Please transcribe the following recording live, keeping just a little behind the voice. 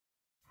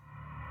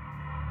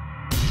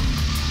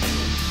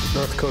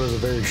North Dakota's a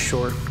very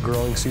short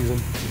growing season.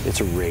 It's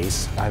a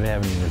race. I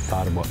haven't even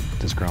thought about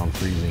this ground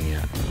freezing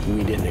yet.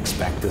 We didn't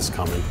expect this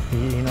coming.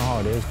 You know how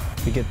it is.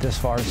 You get this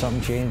far,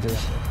 something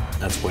changes.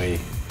 That's why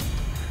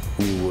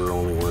we were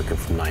only working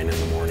from 9 in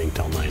the morning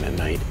till 9 at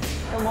night.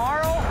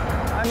 Tomorrow,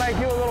 I might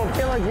do a little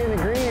tillage in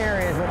the green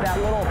areas with that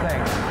little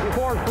thing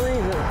before it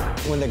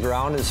freezes. When the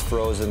ground is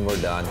frozen,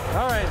 we're done.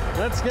 All right,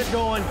 let's get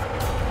going.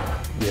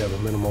 We have a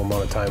minimal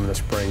amount of time in the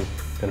spring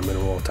and a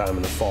minimal time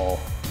in the fall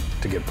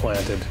to get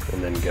planted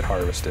and then get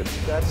harvested.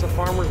 That's the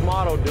farmer's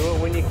motto, do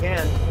it when you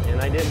can. And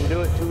I didn't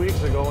do it 2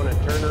 weeks ago and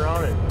it turned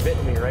around and bit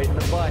me right in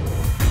the butt.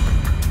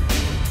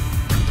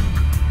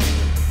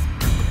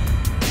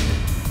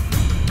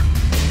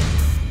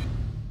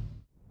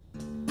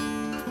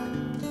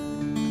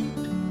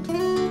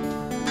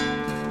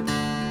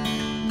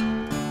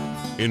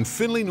 In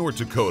Findlay, North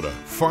Dakota,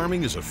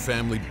 farming is a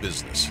family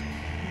business.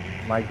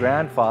 My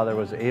grandfather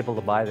was able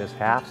to buy this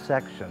half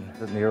section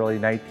in the early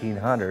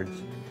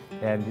 1900s,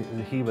 and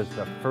he was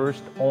the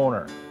first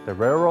owner. The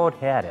railroad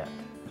had it,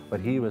 but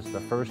he was the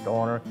first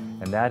owner,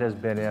 and that has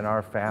been in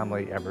our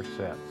family ever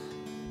since.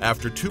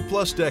 After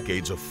 2+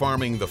 decades of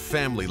farming the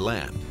family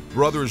land,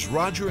 brothers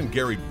Roger and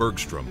Gary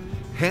Bergstrom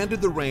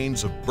handed the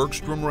reins of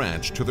Bergstrom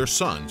Ranch to their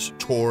sons,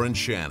 Tor and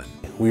Shannon.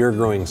 We are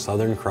growing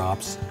southern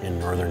crops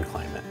in northern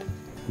climate.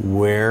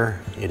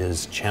 Where it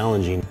is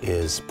challenging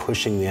is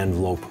pushing the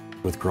envelope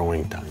with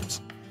growing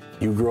times.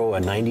 You grow a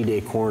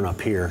 90-day corn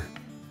up here,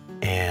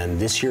 and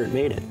this year it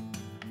made it.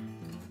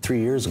 3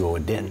 years ago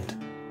it didn't,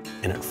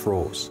 and it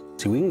froze.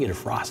 See, we can get a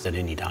frost at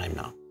any time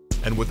now.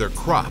 And with their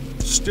crop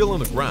still in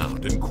the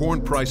ground and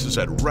corn prices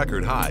at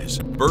record highs,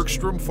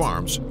 Bergstrom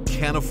Farms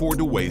can't afford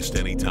to waste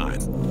any time.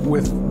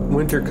 With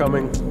winter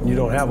coming, you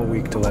don't have a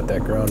week to let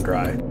that ground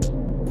dry.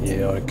 You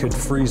know, it could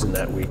freeze in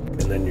that week,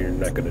 and then you're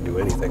not going to do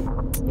anything.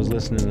 I was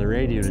listening to the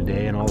radio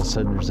today, and all of a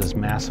sudden there's this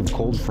massive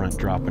cold front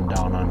dropping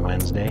down on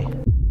Wednesday.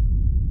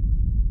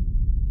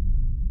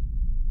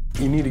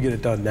 You need to get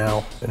it done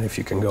now, and if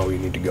you can go, you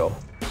need to go.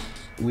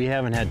 We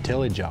haven't had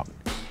tillage up,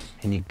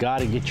 and you got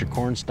to get your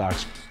corn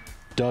stalks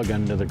dug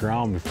under the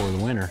ground before the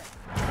winter.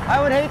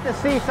 I would hate to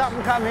see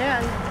something come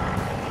in.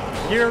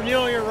 You're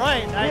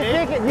right.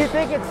 You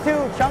think it's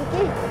too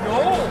chunky?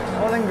 No.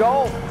 Well, then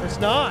go. It's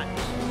not.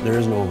 There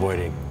is no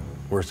avoiding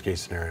worst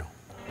case scenario.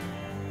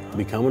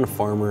 Becoming a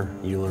farmer,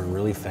 you learn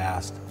really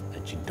fast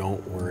that you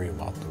don't worry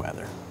about the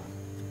weather.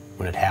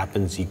 When it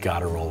happens, you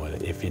gotta roll with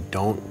it. If you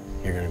don't,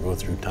 you're gonna go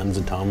through tons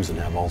of Tums and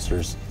have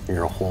ulcers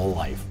your whole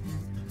life.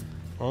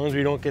 As long as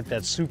we don't get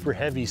that super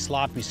heavy,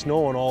 sloppy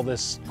snow and all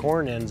this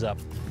corn ends up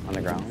On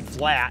the ground.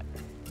 flat.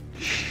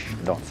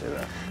 Don't say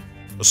that.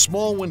 A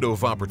small window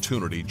of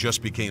opportunity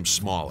just became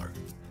smaller,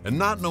 and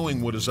not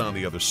knowing what is on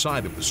the other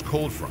side of this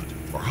cold front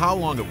or how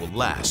long it will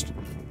last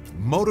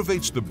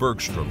motivates the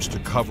Bergstroms to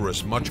cover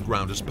as much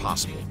ground as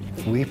possible.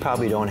 We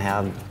probably don't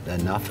have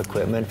enough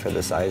equipment for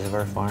the size of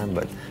our farm,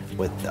 but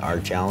with our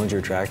Challenger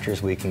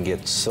tractors, we can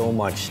get so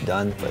much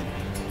done. But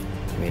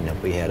I mean,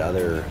 if we had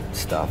other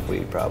stuff, we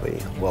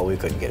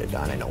couldn't get it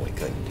done. I know we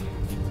couldn't.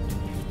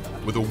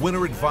 With a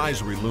winter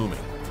advisory looming,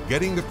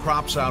 getting the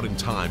crops out in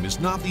time is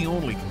not the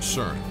only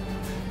concern.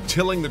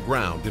 Tilling the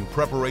ground in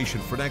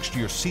preparation for next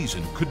year's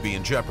season could be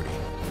in jeopardy.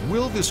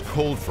 Will this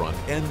cold front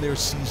end their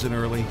season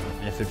early?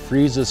 If it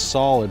freezes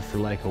solid for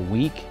like a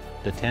week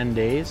to 10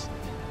 days,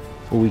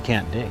 well, we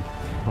can't dig.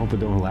 I hope it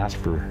don't last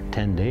for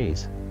 10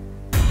 days.